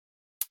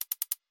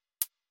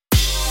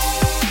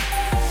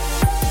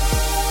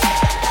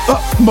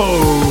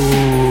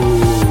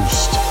utmost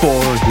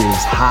for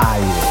his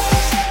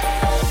highest.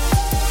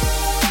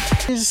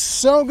 It's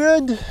so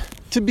good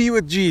to be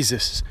with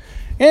Jesus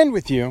and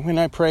with you, and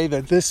I pray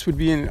that this would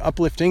be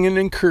uplifting and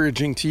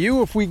encouraging to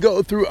you if we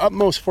go through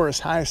utmost for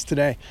his highest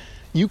today.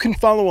 You can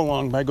follow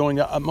along by going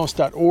to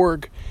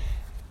utmost.org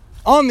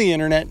on the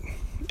internet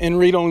and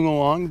reading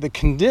along the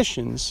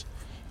conditions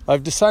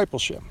of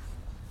discipleship.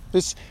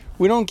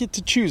 We don't get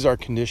to choose our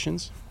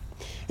conditions.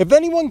 If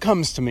anyone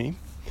comes to me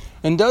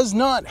and does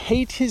not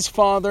hate his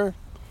father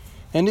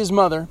and his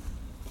mother,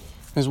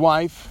 his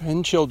wife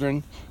and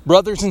children,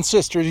 brothers and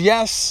sisters,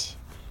 yes,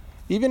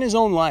 even his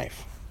own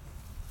life,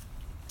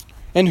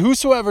 and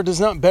whosoever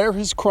does not bear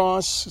his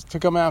cross to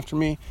come after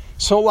me,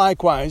 so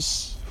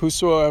likewise,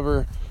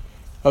 whosoever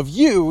of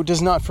you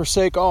does not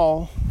forsake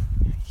all,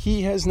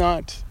 he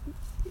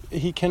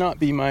cannot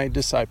be my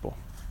disciple.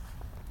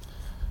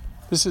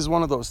 This is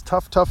one of those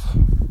tough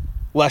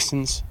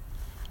lessons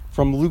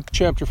from Luke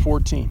chapter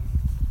 14.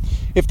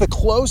 If the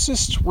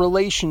closest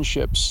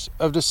relationships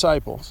of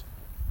disciples,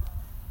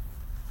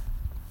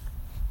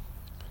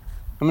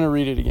 I'm going to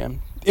read it again.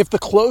 If the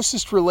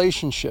closest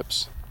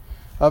relationships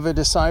of a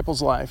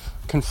disciple's life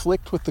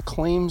conflict with the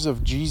claims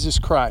of Jesus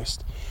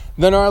Christ,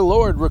 then our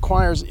Lord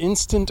requires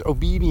instant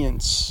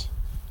obedience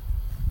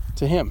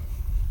to him.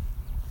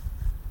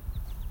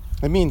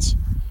 It means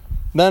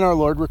then our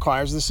Lord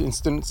requires this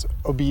instant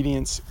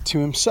obedience to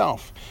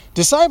himself.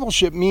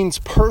 Discipleship means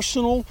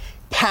personal,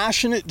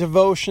 passionate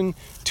devotion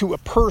to a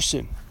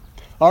person,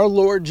 our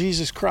Lord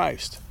Jesus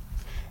Christ.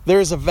 There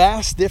is a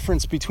vast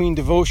difference between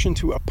devotion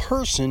to a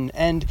person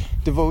and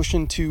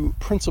devotion to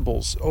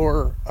principles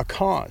or a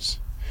cause.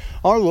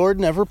 Our Lord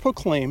never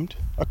proclaimed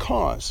a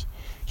cause.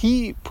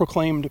 He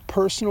proclaimed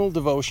personal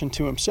devotion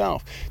to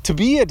himself. To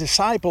be a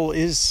disciple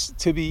is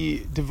to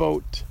be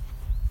devout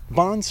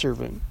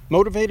bondservant,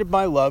 motivated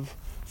by love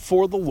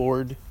for the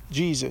Lord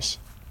Jesus.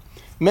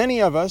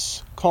 Many of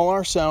us call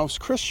ourselves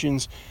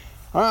Christians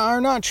are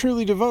not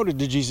truly devoted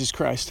to Jesus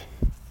Christ.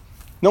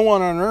 No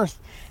one on earth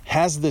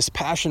has this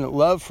passionate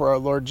love for our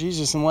Lord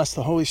Jesus unless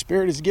the Holy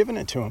Spirit has given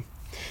it to him.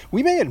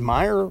 We may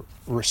admire,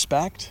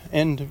 respect,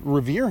 and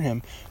revere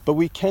him, but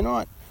we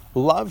cannot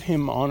love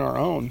him on our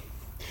own.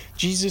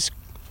 Jesus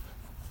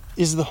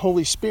is the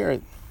Holy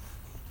Spirit.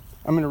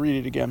 I'm going to read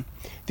it again.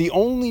 The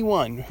only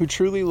one who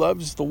truly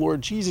loves the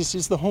Lord Jesus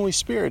is the Holy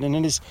Spirit, and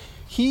it is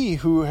he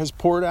who has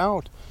poured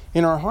out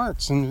in our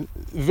hearts and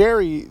the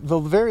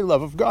very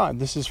love of God.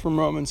 This is from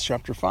Romans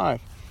chapter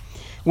 5.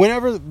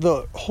 Whenever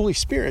the Holy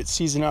Spirit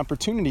sees an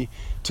opportunity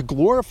to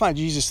glorify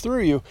Jesus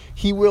through you,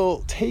 he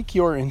will take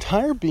your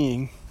entire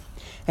being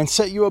and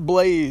set you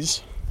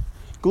ablaze,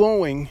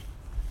 glowing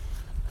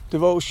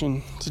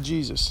devotion to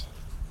Jesus.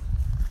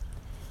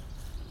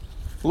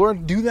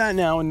 Lord, do that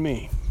now in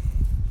me.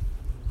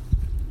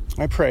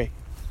 I pray.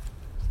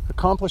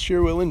 Accomplish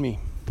your will in me.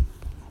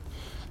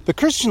 The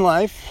Christian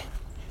life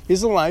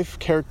is a life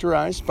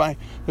characterized by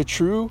a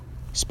true,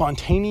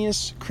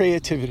 spontaneous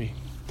creativity.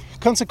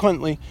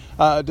 Consequently,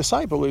 a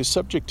disciple is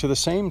subject to the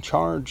same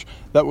charge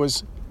that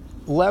was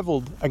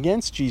leveled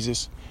against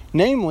Jesus,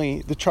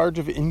 namely the charge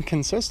of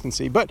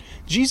inconsistency. But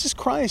Jesus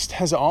Christ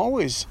has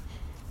always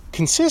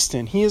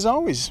consistent. He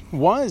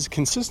was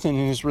consistent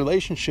in his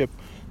relationship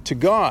to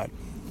God.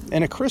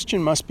 And a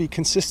Christian must be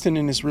consistent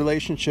in his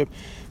relationship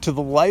to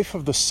the life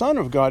of the Son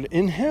of God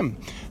in him,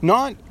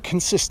 not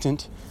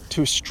consistent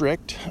to a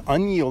strict,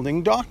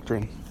 unyielding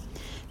doctrine.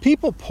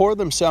 People pour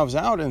themselves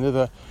out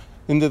into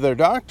their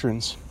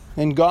doctrines,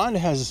 and God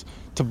has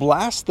to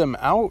blast them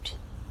out.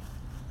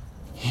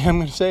 I'm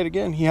going to say it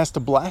again. He has to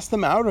blast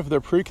them out of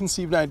their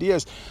preconceived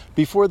ideas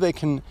before they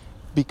can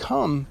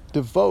become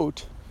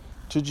devout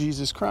to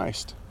Jesus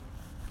Christ.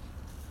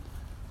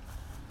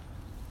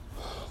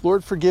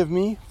 Lord, forgive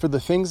me for the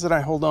things that I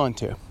hold on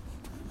to.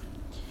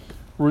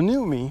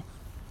 Renew me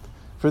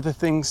for the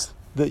things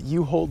that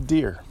you hold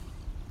dear.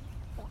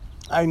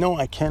 I know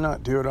I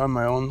cannot do it on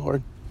my own,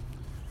 Lord.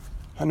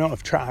 I know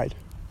I've tried.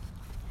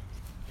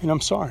 And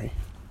I'm sorry.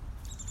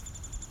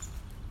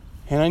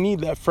 And I need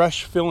that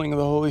fresh filling of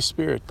the Holy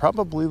Spirit,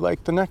 probably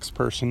like the next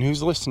person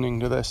who's listening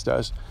to this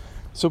does.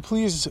 So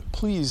please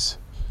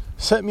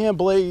set me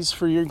ablaze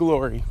for your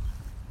glory.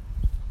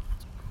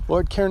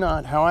 Lord, care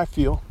not how I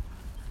feel.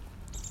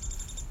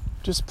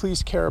 Just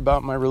please care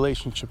about my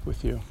relationship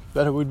with you,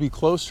 that it would be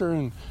closer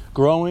and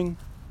growing.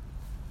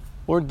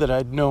 Lord, that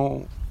I'd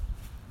know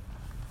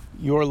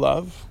your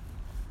love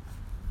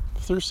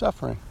through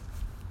suffering.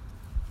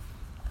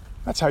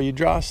 That's how you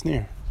draw us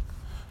near.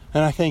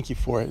 And I thank you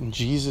for it in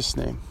Jesus'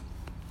 name.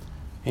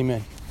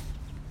 Amen.